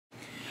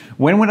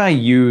when would I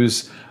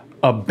use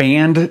a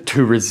band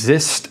to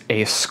resist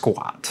a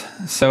squat?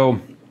 So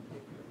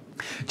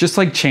just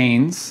like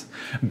chains,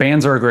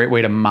 bands are a great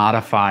way to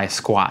modify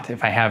squat.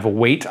 If I have a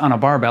weight on a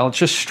barbell, it's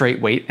just straight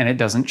weight and it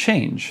doesn't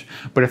change.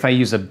 But if I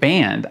use a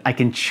band, I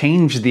can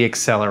change the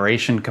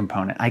acceleration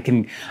component. I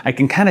can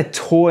kind of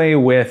toy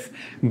with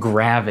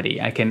gravity.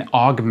 I can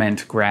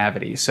augment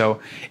gravity. So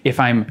if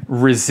I'm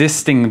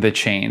resisting the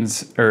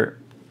chains, or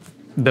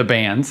the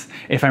bands,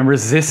 if I'm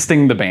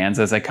resisting the bands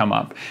as I come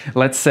up,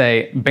 let's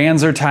say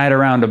bands are tied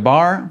around a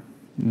bar,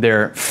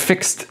 they're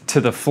fixed to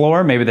the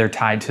floor, maybe they're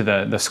tied to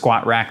the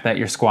squat rack that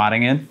you're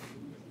squatting in.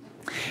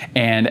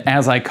 And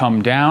as I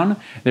come down,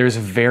 there's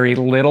very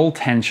little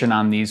tension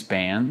on these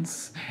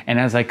bands. And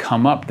as I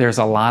come up, there's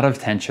a lot of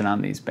tension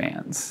on these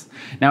bands.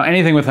 Now,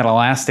 anything with an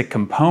elastic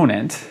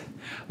component,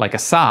 like a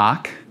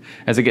sock,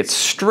 as it gets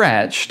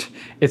stretched,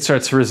 it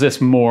starts to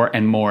resist more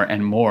and more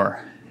and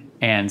more.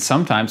 And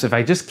sometimes if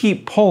I just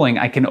keep pulling,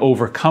 I can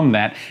overcome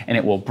that and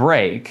it will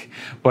break.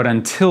 But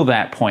until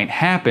that point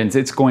happens,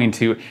 it's going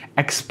to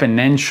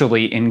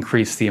exponentially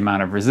increase the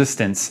amount of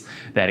resistance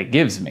that it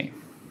gives me.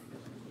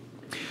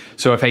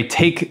 So if I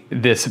take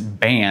this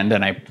band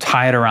and I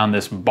tie it around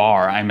this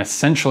bar, I'm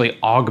essentially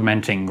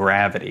augmenting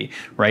gravity,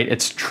 right?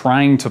 It's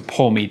trying to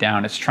pull me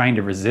down. It's trying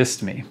to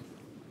resist me.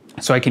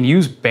 So I can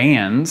use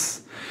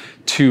bands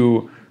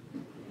to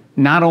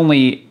not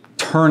only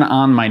turn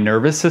on my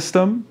nervous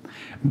system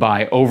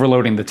by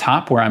overloading the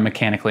top where I'm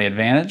mechanically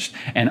advantaged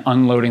and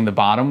unloading the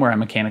bottom where I'm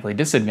mechanically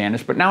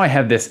disadvantaged, but now I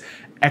have this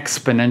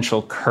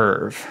exponential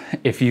curve.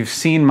 If you've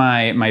seen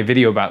my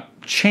video about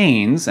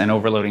chains and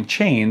overloading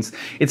chains,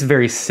 it's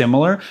very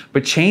similar,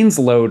 but chains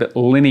load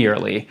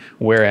linearly,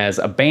 whereas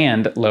a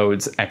band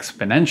loads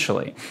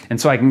exponentially.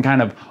 And so I can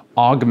kind of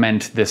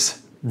augment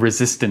this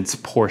resistance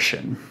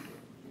portion.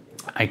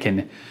 I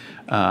can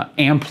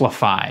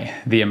amplify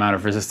the amount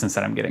of resistance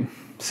that I'm getting.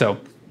 So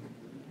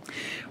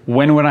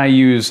when would I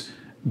use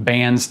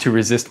bands to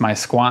resist my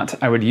squat?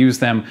 I would use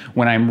them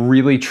when I'm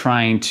really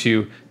trying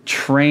to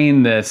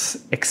train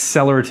this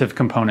accelerative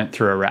component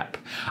through a rep.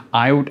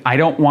 I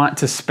don't want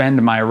to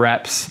spend my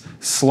reps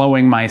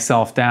slowing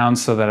myself down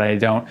so that I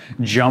don't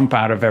jump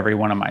out of every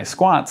one of my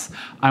squats.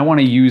 I want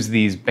to use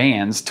these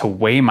bands to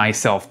weigh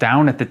myself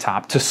down at the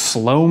top, to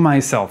slow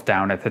myself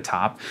down at the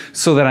top,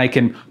 so that I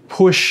can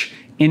push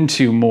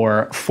into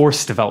more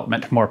force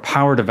development, more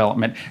power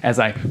development as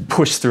I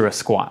push through a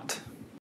squat.